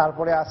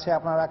 তারপরে আছে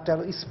আপনার একটা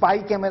স্পাই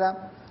ক্যামেরা,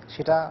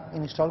 সেটা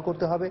ইনস্টল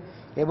করতে হবে,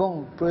 এবং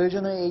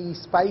প্রয়োজনে এই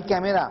স্পাই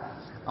ক্যামেরা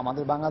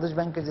আমাদের বাংলাদেশ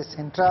ব্যাংকের যে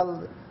সেন্ট্রাল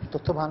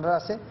তথ্য ভান্ডার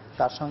আছে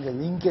তার সঙ্গে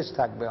লিঙ্কেজ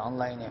থাকবে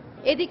অনলাইনে।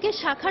 এদিকে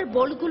শাখার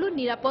বোর্ডগুলোর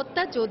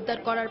নিরাপত্তা জোরদার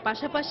করার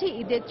পাশাপাশি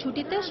ঈদের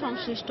ছুটিতে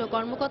সংশ্লিষ্ট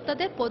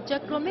কর্মকর্তাদের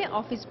পর্যায়ক্রমে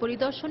অফিস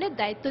পরিদর্শনের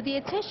দায়িত্ব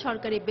দিয়েছে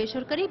সরকারি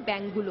বেসরকারি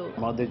ব্যাংকগুলো।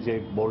 আমাদের যে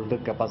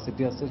বোর্ডের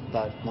ক্যাপাসিটি আছে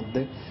তার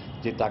মধ্যে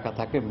যে টাকা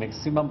থাকে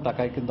ম্যাক্সিমাম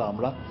টাকাই কিন্তু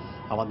আমরা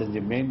আমাদের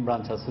যে মেইন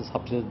ব্রাঞ্চ আছে,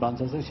 সাবসিডারি ব্রাঞ্চ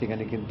আছে,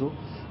 সেখানে কিন্তু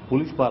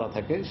পুলিশ পাহারা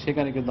থাকে,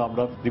 সেখানে কিন্তু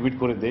আমরা রিপিট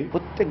করে দেই।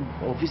 প্রত্যেক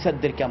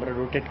অফিসারদেরকে আমরা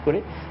রোটেট করে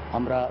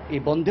আমরা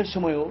এই বন্ধের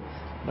সময়ও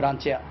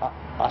ব্রাঞ্চে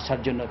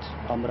আসার জন্য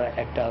আমরা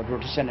একটা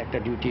রোটেশন, একটা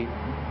ডিউটি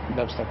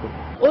ব্যবস্থা করি।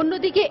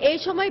 অন্যদিকে এই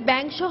সময়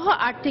ব্যাংক সহ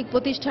আর্থিক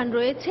প্রতিষ্ঠান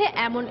রয়েছে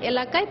এমন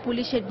এলাকায়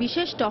পুলিশের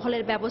বিশেষ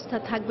টহলের ব্যবস্থা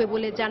থাকবে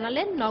বলে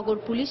জানালেন নগর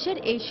পুলিশের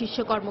এই শীর্ষ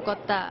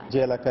কর্মকর্তা। যে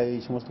এলাকায়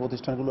এই সমস্ত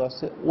প্রতিষ্ঠানগুলো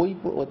আছে ওই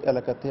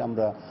এলাকাতে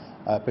আমরা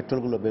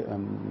পেট্রোলগুলো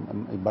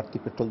বাড়তি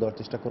পেট্রোল দেওয়ার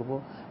চেষ্টা করব,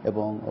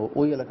 এবং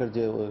ওই এলাকার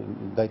যে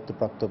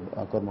দায়িত্বপ্রাপ্ত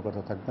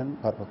কর্মকর্তা থাকবেন,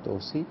 ভারপ্রাপ্ত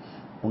ওসি,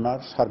 ওনার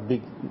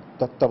সার্বিক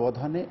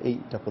তত্ত্বাবধানে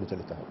এইটা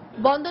পরিচালিত হবে।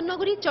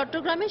 বন্দরনগরী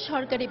চট্টগ্রামে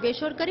সরকারি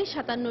বেসরকারি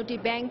 57টি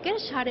ব্যাংকের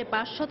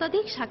 5.5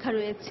 শতাধিক শাখা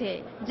রয়েছে,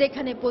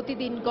 যেখানে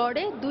প্রতিদিন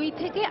গড়ে 2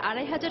 থেকে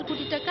 2,500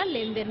 কোটি টাকার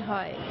লেনদেন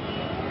হয়।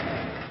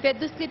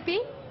 ফেরদৌস লিপি,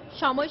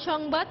 সময়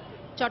সংবাদ,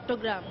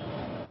 চট্টগ্রাম।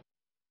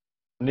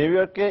 নিউ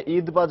ইয়র্কে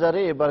ঈদ বাজারে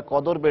এবার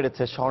কদর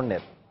বেড়েছে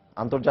স্বর্ণের।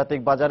 আন্তর্জাতিক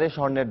বাজারে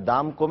স্বর্ণের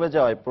দাম কমে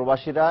যাওয়ায়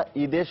প্রবাসীরা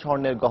ঈদে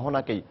স্বর্ণের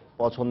গহনাকেই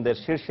পছন্দের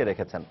শীর্ষে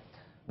রেখেছেন।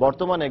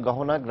 বর্তমানে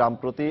গহনা গ্রাম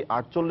প্রতি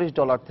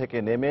 $48 থেকে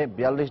নেমে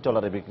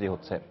 $42 বিক্রি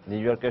হচ্ছে।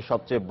 নিউ ইয়র্কের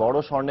সবচেয়ে বড়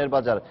স্বর্ণের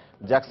বাজার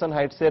জ্যাকসন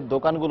হাইটসের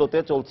দোকানগুলোতে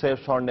চলছে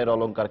স্বর্ণের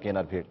অলংকার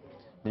কেনার ভিড়।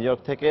 নিউ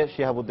ইয়র্ক থেকে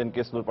শিহাবুদ্দিন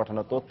কিসলুর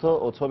পাঠানো তথ্য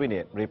ও ছবি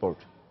নিয়ে রিপোর্ট।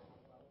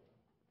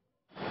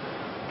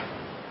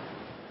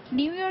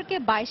 নিউ ইয়র্কে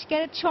 22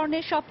 ক্যারেট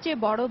স্বর্ণের সবচেয়ে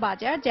বড়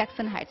বাজার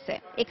জ্যাকসন হাইটসে।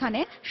 এখানে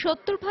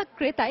 70%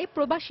 ক্রেতাই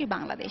প্রবাসী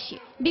বাংলাদেশি।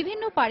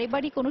 বিভিন্ন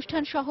পারিবারিক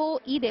অনুষ্ঠান সহ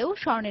ঈদেও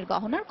স্বর্ণের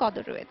গহনার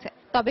কদর রয়েছে।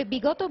 তবে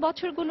বিগত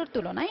বছরগুলোর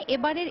তুলনায়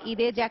এবারের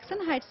ঈদে জ্যাকসন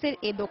হাইটসের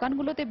এই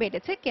দোকানগুলোতে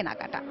বেড়েছে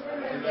কেনাকাটা।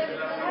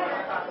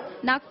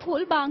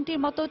 নাকফুল বা আংটির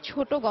মতো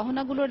ছোট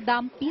গহনাগুলোর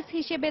দাম পিস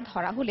হিসেবে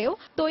ধরা হলেও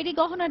তৈরি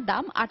গহনার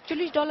দাম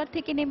 $48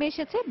 থেকে নেমে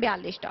এসেছে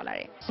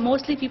 $42।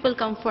 Mostly people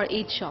come for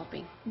Eid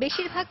shopping.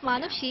 বেশিরভাগ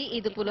মানুষই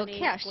ঈদ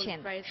উপলক্ষে আসছেন।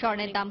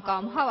 স্বর্ণের দাম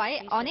কম হওয়ায়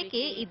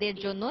অনেকে ঈদের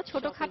জন্য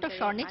ছোটখাটো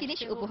স্বর্ণের জিনিস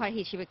উপহার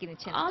হিসেবে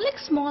কিনেছেন। I like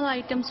small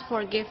items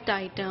for gift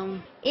item.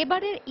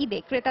 এবারের ঈদে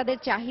ক্রেতাদের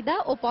চাহিদা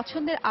ও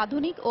পছন্দের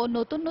আধুনিক ও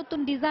নতুন নতুন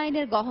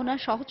ডিজাইনের গহনা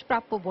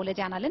সহজপ্রাপ্য বলে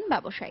জানালেন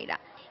ব্যবসায়ীরা।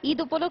 ঈদ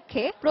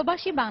উপলক্ষে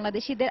প্রবাসী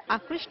বাংলাদেশিদের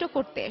আকৃষ্ট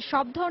করতে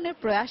সব ধরনের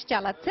প্রয়াস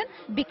চালাচ্ছেন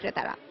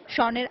বিক্রেতারা।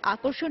 স্বর্ণের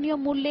আকর্ষণীয়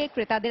মূল্যে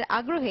ক্রেতাদের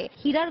আগ্রহে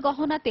হীরার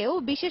গহনাতেও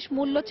বিশেষ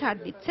মূল্য ছাড়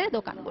দিচ্ছে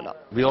দোকানগুলো।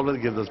 We always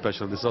give the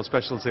special. This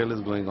special sale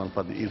is going on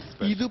for the Eid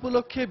special. Eid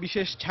উপলক্ষে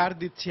বিশেষ ছাড়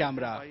দিচ্ছি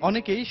আমরা।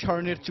 অনেকেই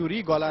স্বর্ণের চুড়ি,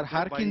 গলার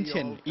হার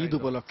কিনছেন ঈদ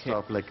উপলক্ষে।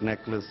 Like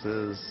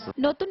necklaces.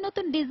 নতুন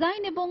নতুন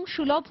ডিজাইন এবং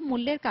সুলভ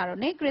মূল্যের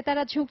কারণে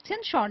ক্রেতারা ঝুঁকছেন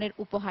স্বর্ণের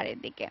উপহারের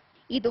দিকে।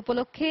 ঈদ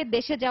উপলক্ষে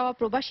দেশে যাওয়া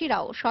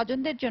প্রবাসীরাও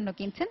স্বজনদের জন্য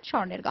কিনছেন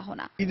স্বর্ণের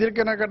গহনা। ঈদের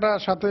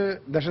কেনাকাটার সাথে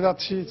দেশে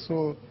যাচ্ছি, সো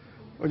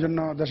ওই জন্য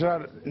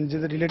দেশের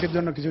নিজেদের রিলেটিভ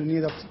জন্য কিছু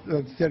নিয়ে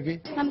যাচ্ছি আর কি।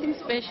 সামথিং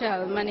স্পেশাল,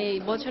 মানে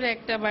বছরে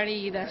একটা বারই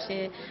ঈদ আসে,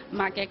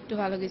 মাকে একটু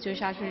ভালো কিছু,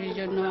 শাশুড়ির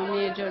জন্য,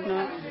 মেয়ের জন্য,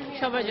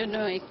 সবার জন্য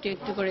একটু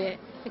একটু করে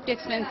একটু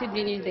এক্সপেন্সিভ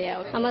জিনিস দেয়া।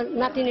 আমার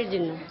নাতিনের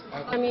জন্য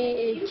আমি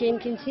এই চেইন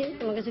কিনছি,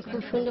 আমার কাছে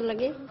খুব সুন্দর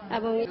লাগে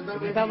এবং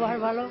ব্যবহার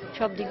ভালো,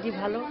 সব দিক দিয়ে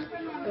ভালো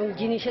এবং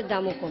জিনিসের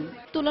দামও কম।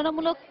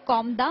 তুলনামূলক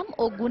কম দাম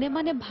ও গুণে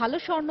মানে ভালো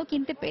স্বর্ণ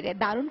কিনতে পেরে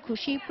দারুণ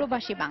খুশি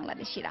প্রবাসী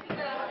বাংলাদেশিরা।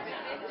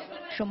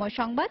 সময়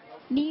সংবাদ,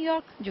 নিউ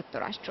ইয়র্ক,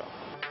 যুক্তরাষ্ট্র।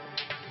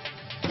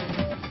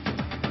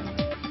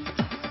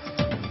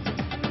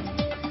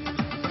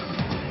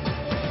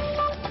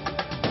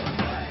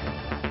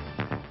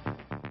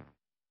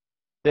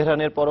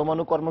 তেহরানের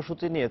পরমাণু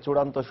কর্মসূচি নিয়ে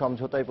চূড়ান্ত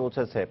সমঝোতায়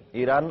পৌঁছেছে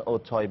ইরান ও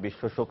 6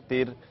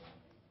 বিশ্বশক্তির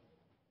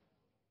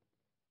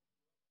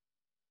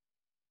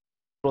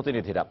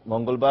প্রতিনিধিরা।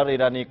 মঙ্গলবার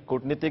ইরানি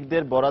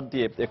কূটনীতিকদের বরাত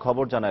দিয়ে এ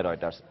খবর জানায়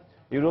রয়টার্স।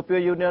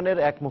 ইউরোপীয় ইউনিয়নের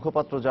এক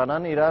মুখপাত্র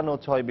জানান, ইরান ও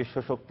 6 বিশ্ব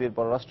শক্তির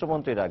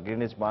পররাষ্ট্রমন্ত্রীরা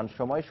গ্রিনিচ মান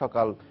সময়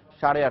সকাল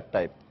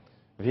 8:30টায়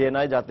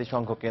ভিয়েনায়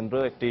জাতিসংঘ কেন্দ্র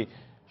একটি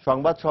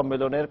সংবাদ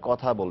সম্মেলনের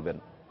কথা বলবেন।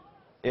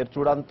 এর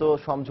চূড়ান্ত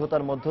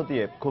সমঝোতার মধ্য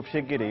দিয়ে খুব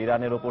শিগগিরই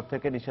ইরানের ওপর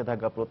থেকে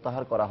নিষেধাজ্ঞা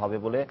প্রত্যাহার করা হবে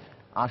বলে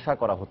আশা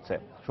করা হচ্ছে।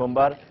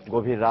 সোমবার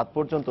গভীর রাত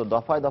পর্যন্ত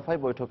দফায় দফায়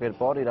বৈঠকের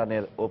পর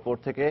ইরানের ওপর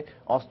থেকে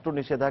অস্ত্র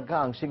নিষেধাজ্ঞা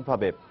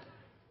আংশিকভাবে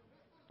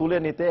তুলে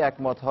নিতে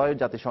একমত হয়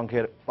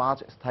জাতিসংঘের 5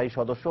 স্থায়ী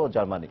সদস্য ও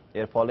জার্মানি।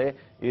 এর ফলে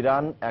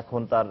ইরান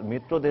এখন তার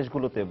মিত্র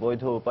দেশগুলোতে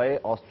বৈধ উপায়ে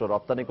অস্ত্র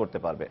রপ্তানি করতে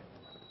পারবে।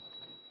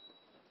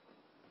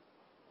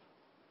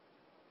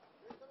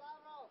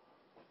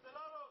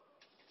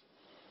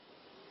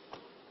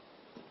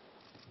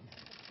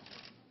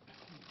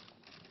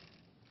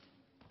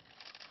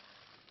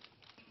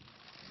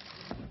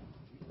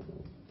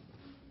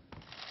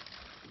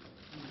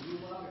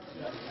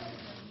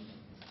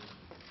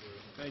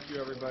 Thank you,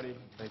 everybody.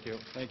 Thank you.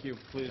 Thank you.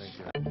 Please.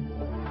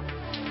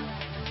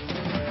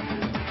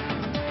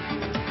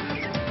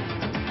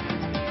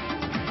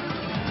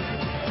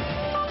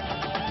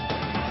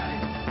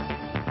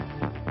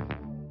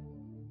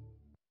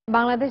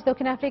 Bangladesh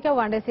দক্ষিণ আফ্রিকা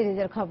ওয়ানডে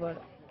সিরিজের খবর।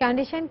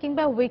 কন্ডিশন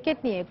কিংবা উইকেট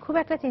নিয়ে খুব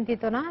একটা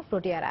চিন্তিত না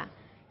প্রোটিয়ারা।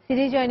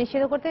 সিরিজ জয়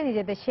নিশ্চিত করতে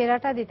নিজেদের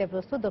সেরাটা দিতে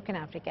প্রস্তুত দক্ষিণ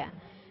আফ্রিকা।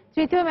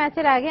 তৃতীয়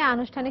ম্যাচের আগে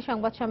আনুষ্ঠানিক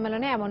সংবাদ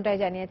সম্মেলনে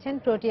এমনটাই জানিয়েছেন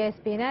প্রোটিয়া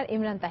স্পিনার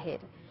ইমরান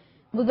তাহির।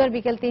 বুধবার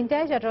বিকেল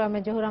 3টায়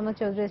চট্টগ্রামের জহুর আহমদ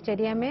চৌধুরী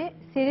স্টেডিয়ামে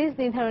সিরিজ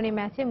নির্ধারণী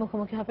ম্যাচে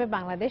মুখোমুখি হবে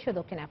বাংলাদেশ ও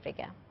দক্ষিণ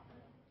Africa.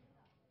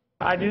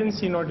 I didn't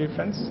see no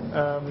difference.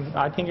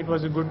 I think it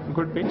was a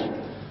good pitch.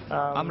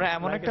 আমরা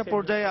এমন একটা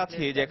পর্যায়ে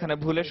আছি যেখানে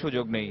ভুলের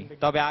সুযোগ নেই।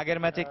 তবে আগের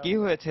ম্যাচে কি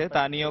হয়েছে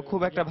তা নিয়েও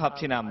খুব একটা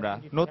ভাবছি না আমরা।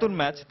 নতুন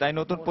ম্যাচ, তাই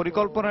নতুন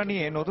পরিকল্পনা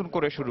নিয়ে নতুন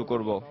করে শুরু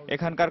করব।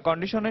 এখানকার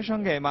কন্ডিশনের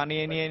সঙ্গে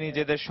মানিয়ে নিয়ে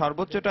নিজেদের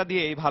সর্বোচ্চটা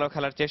দিয়েই ভালো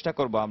খেলার চেষ্টা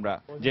করব আমরা।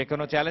 যে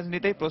কোনো চ্যালেঞ্জ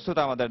নিতেই প্রস্তুত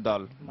আমাদের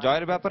দল।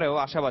 জয়ের ব্যাপারেও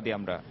আশাবাদী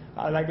আমরা।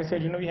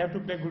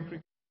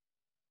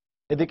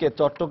 এদিকে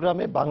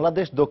চট্টগ্রামে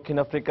বাংলাদেশ দক্ষিণ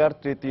আফ্রিকার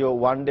তৃতীয়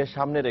ওয়ানডে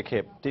সামনে রেখে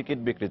টিকিট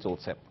বিক্রি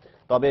চলছে।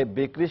 তবে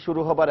বিক্রি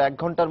শুরু হবার 1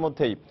 ঘন্টার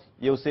মধ্যেই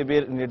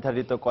ইউসিবির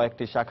নির্ধারিত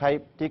কয়েকটি শাখায়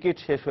টিকিট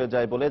শেষ হয়ে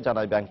যায় বলে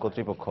জানায় ব্যাংক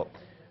কর্তৃপক্ষ।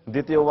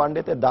 দ্বিতীয়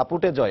ওয়ানডেতে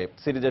দাপুটে জয়ে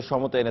সিরিজের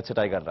সমতা এনেছে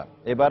টাইগাররা।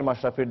 এবার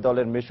মাশরাফির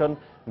দলের মিশন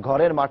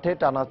ঘরের মাঠে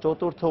টানা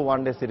 4র্থ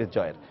ওয়ানডে সিরিজ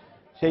জয়ের।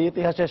 সেই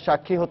ইতিহাসের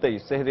সাক্ষী হতেই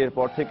সেহরির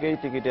পর থেকেই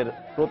টিকিটের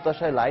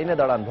প্রত্যাশায় লাইনে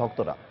দাঁড়ান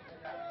ভক্তরা।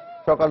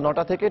 সকাল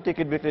 9টা থেকে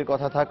টিকিট বিক্রির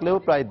কথা থাকলেও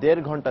প্রায় 1.5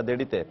 ঘন্টা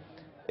দেরিতে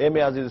এম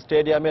এ আজিজ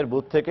স্টেডিয়ামের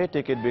বুথ থেকে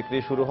টিকিট বিক্রি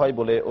শুরু হয়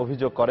বলে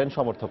অভিযোগ করেন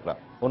সমর্থকরা।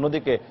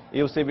 অন্যদিকে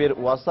ইউসিবির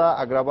ওয়াসা,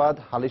 আগ্রাবাদ,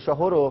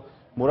 হালিশহর ও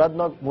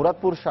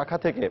মুরাদপুর শাখা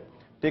থেকে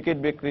টিকিট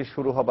বিক্রি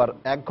শুরু হবার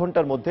 1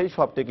 ঘন্টার মধ্যেই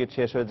সব টিকিট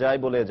শেষ হয়ে যায়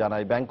বলে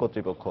জানায় ব্যাংক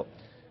কর্তৃপক্ষ।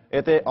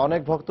 এতে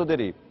অনেক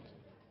ভক্তদেরই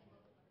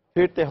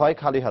ফিরতে হয়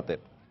খালি হাতে।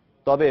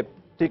 তবে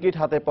টিকিট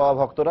হাতে পাওয়া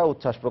ভক্তরা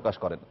উচ্ছ্বাস প্রকাশ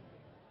করেন।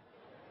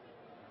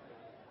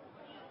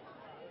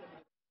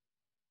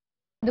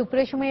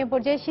 দুপুরের সময় এ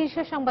পর্যায়ে শীর্ষ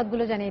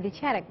সংবাদগুলো জানিয়ে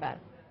দিচ্ছি আরেকবার।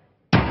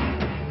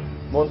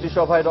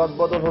 মন্ত্রিসভায়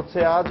রদবদল হচ্ছে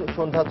আজ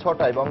সন্ধ্যা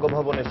 6টায়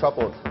বঙ্গভবনে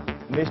শপথ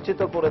নিশ্চিত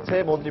করেছে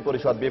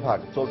মন্ত্রিপরিষদ বিভাগ।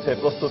 চলছে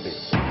প্রস্তুতি।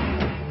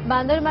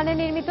 বান্দরবানে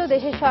নির্মিত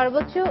দেশের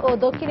সর্বোচ্চ ও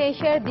দক্ষিণ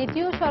এশিয়ার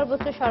দ্বিতীয়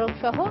সর্বোচ্চ সড়ক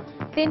সহ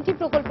 3টি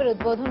প্রকল্পের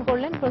উদ্বোধন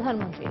করলেন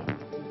প্রধানমন্ত্রী।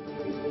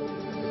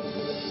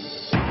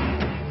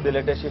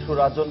 সিলেটে শিশু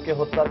রাজনকে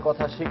হত্যার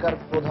কথা স্বীকার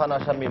প্রধান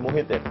আসামি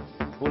মুহিতের।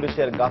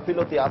 পুলিশের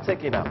গাফিলতি আছে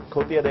কিনা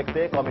খতিয়ে দেখতে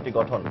কমিটি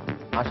গঠন।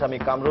 আসামি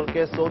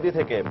কামরুলকে সৌদি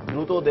থেকে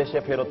দ্রুত দেশে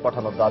ফেরত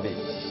পাঠানোর দাবি।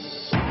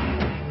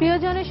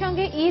 প্রিয়জনের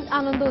সঙ্গে ঈদ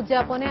আনন্দ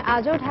উদযাপনে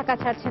আজও ঢাকা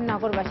ছাড়ছেন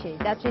নগরবাসী।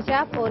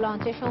 যাত্রীচাপ ও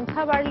লঞ্চের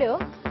সংখ্যা বাড়লেও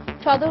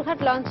সদরঘাট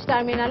লঞ্চ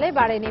টার্মিনালে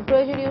বাড়েনি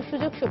প্রয়োজনীয়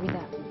সুযোগ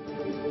সুবিধা।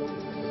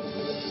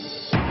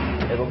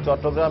 এবং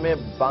চট্টগ্রামে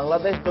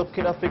বাংলাদেশ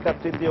দক্ষিণ আফ্রিকার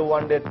তৃতীয়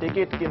ওয়ানডের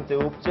টিকিট কিনতে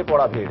উপচে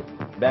পড়া ভিড়।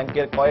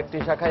 ব্যাংকের কয়েকটি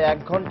শাখায় 1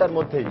 ঘন্টার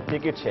মধ্যেই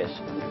টিকিট শেষ।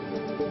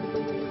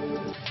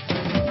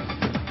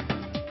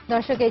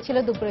 দর্শক, এই ছিল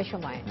দুপুরের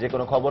সময়। যে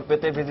কোনো খবর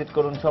পেতে ভিজিট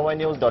করুন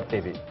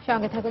সময়নিউজ.tv।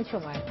 সঙ্গে থাকুন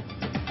সময়।